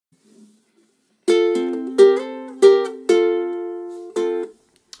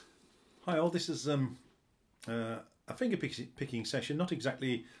Hi all, this is a finger picking session, not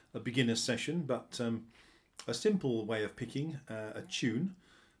exactly a beginner's session, but a simple way of picking a tune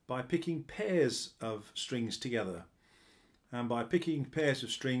by picking pairs of strings together. And by picking pairs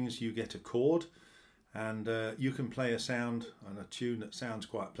of strings you get a chord, and you can play a sound and a tune that sounds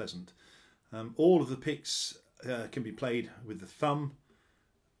quite pleasant. All of the picks can be played with the thumb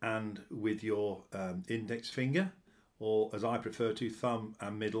and with your index finger, or as I prefer to, thumb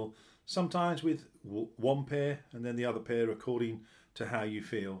and middle, sometimes with one pair and then the other pair according to how you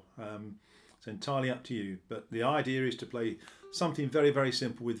feel. It's entirely up to you, but the idea is to play something very, very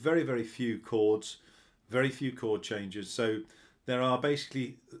simple with very, very few chords, very few chord changes. So there are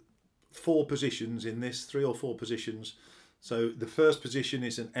basically 4 positions in this, 3 or 4 positions. So the first position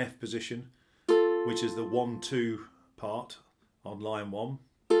is an F position, which is the 1-2 part on line 1.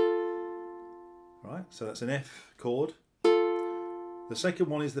 Right, so that's an F chord. The second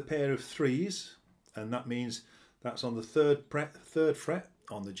one is the pair of 3s, and that means that's on the third fret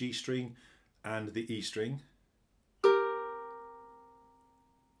on the G string and the E string.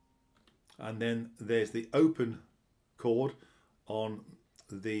 And then there's the open chord on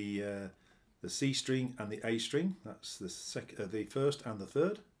the C string and the A string. That's the first and the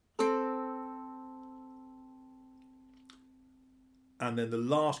third. And then the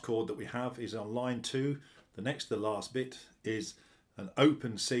last chord that we have is on line 2. The next to the last bit is an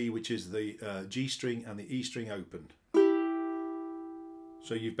open C, which is the G string and the E string opened.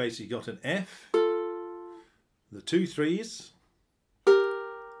 So you've basically got an F, the 2 3s,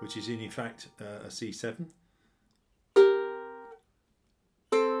 which is in fact a C7.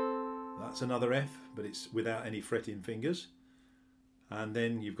 That's another F, but it's without any fretting fingers. And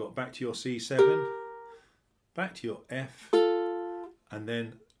then you've got back to your C7, back to your F, and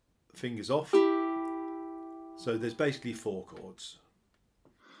then fingers off. So there's basically 4 chords.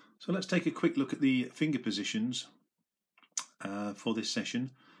 So let's take a quick look at the finger positions for this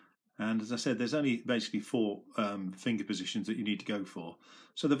session. And as I said, there's only basically 4 finger positions that you need to go for.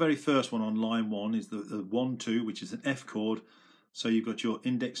 So the very first one on line 1 is the 1-2, which is an F chord. So you've got your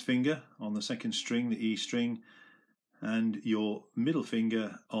index finger on the second string, the E string, and your middle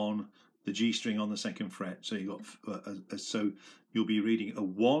finger on the G string on the second fret. So you've got so you'll be reading a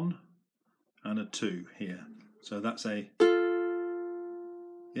 1 and a 2 here. So that's the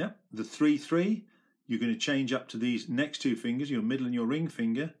 3-3. You're going to change up to these next 2 fingers, your middle and your ring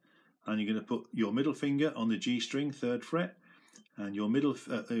finger, and you're going to put your middle finger on the G string, 3rd fret, and your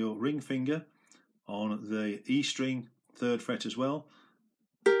your ring finger on the E string, 3rd fret as well.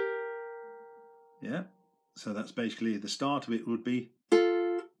 Yeah, so that's basically the start of it would be.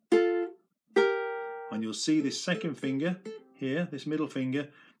 And you'll see this second finger here, this middle finger,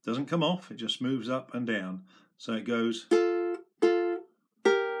 doesn't come off, it just moves up and down. So it goes,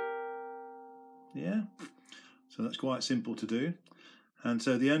 yeah, so that's quite simple to do. And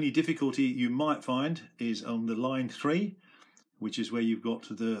so the only difficulty you might find is on the line 3, which is where you've got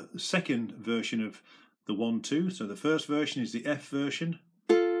the second version of the 1-2. So the first version is the F version,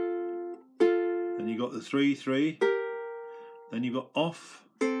 then you've got the 3-3, then you've got off,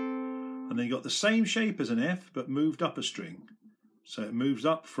 and then you've got the same shape as an F but moved up a string. So it moves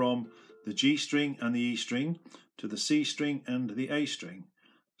up from the G string and the E string to the C string and the A string.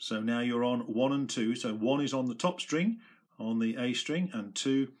 So now you're on 1 and 2. So 1 is on the top string on the A string and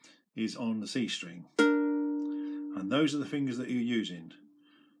 2 is on the C string. And those are the fingers that you're using.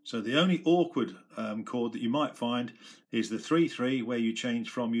 So the only awkward chord that you might find is the 3-3, where you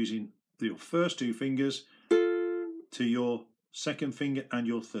change from using your first 2 fingers to your second finger and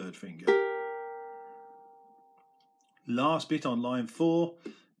your 3rd finger. Last bit on line 4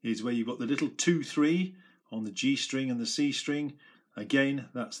 is where you've got the little 2-3 on the G string and the C string. Again,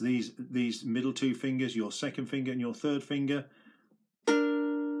 that's these middle 2 fingers, your second finger and your 3rd finger.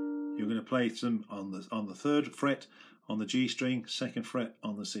 You're going to play them on the 3rd fret on the G string, 2nd fret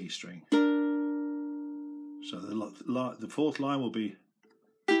on the C string. So the 4th line will be.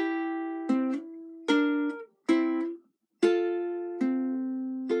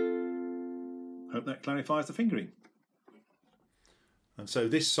 Hope that clarifies the fingering. And so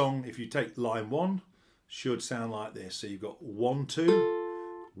this song, if you take line 1, should sound like this. So you've got 1-2,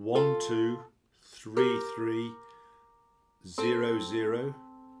 1-2, 3-3, 0-0,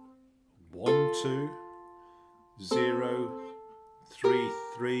 1-2, 0,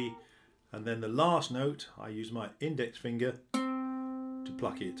 3-3, and then the last note I use my index finger to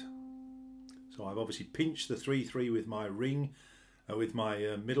pluck it. So I've obviously pinched the 3-3 with my ring, with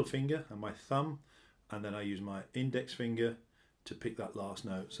my middle finger and my thumb, and then I use my index finger to pick that last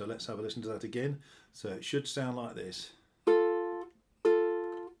note. So let's have a listen to that again. So it should sound like this.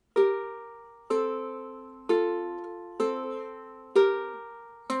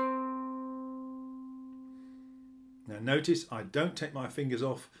 Notice I don't take my fingers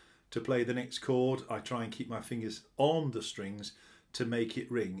off to play the next chord. I try and keep my fingers on the strings to make it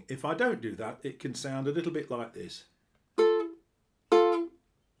ring. If I don't do that, it can sound a little bit like this.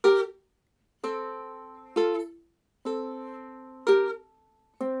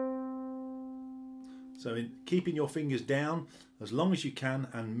 So in keeping your fingers down as long as you can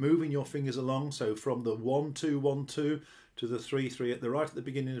and moving your fingers along, so from the 1 2 1 2 to the 3 3 right at the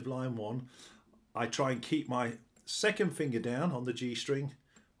beginning of line 1, I try and keep my second finger down on the G string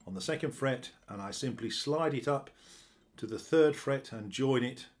on the 2nd fret, and I simply slide it up to the 3rd fret and join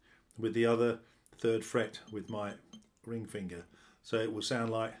it with the other 3rd fret with my ring finger. So it will sound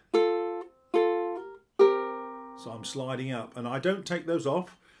like, so I'm sliding up, and I don't take those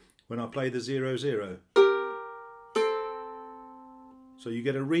off when I play the 0 0. So you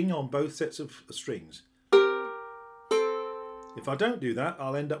get a ring on both sets of strings. If I don't do that,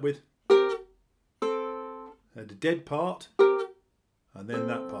 I'll end up with a dead part and then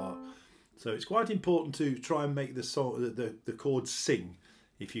that part. So it's quite important to try and make the song, the chords sing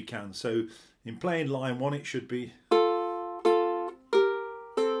if you can. So in playing line 1, it should be,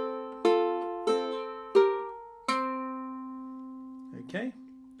 okay.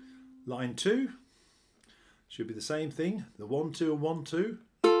 Line 2 should be the same thing, the 1 2 and 1 2,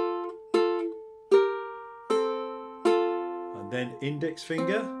 and then index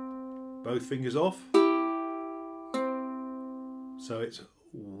finger, both fingers off. So it's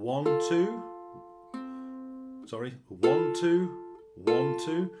 1 2, sorry, 1 2 1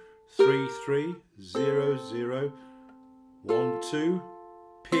 2 3 3 0 0 1 2,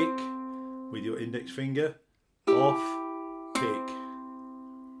 pick with your index finger, off, pick.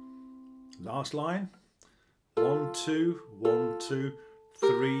 Last line, 1 2 1 2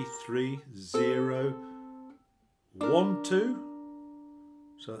 3 3 0 1 2.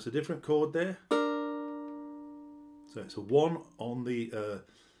 So that's a different chord there. So it's a 1 on the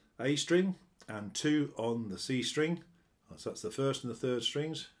A string and 2 on the C string. So that's the 1st and the 3rd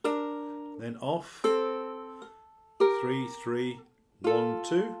strings. Then off, 3 3 1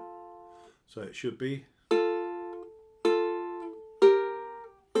 2. So it should be,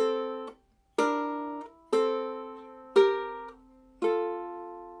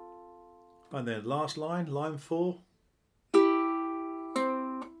 and then last line, line 4.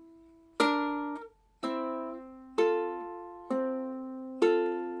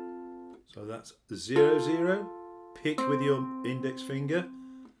 So that's 0 0, pick with your index finger,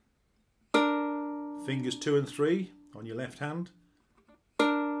 fingers 2 and 3 on your left hand,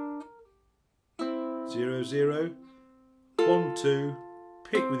 0 0, 1 2,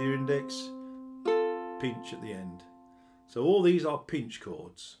 pick with your index, pinch at the end. So all these are pinch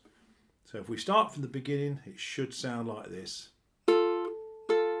chords. So if we start from the beginning, it should sound like this.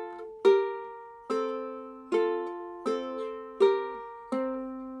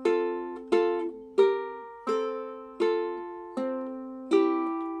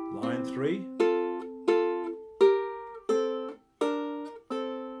 Line 3.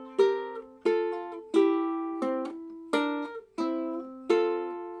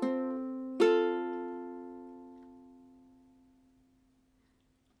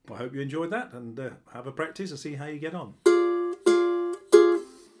 I hope you enjoyed that, and have a practice and see how you get on.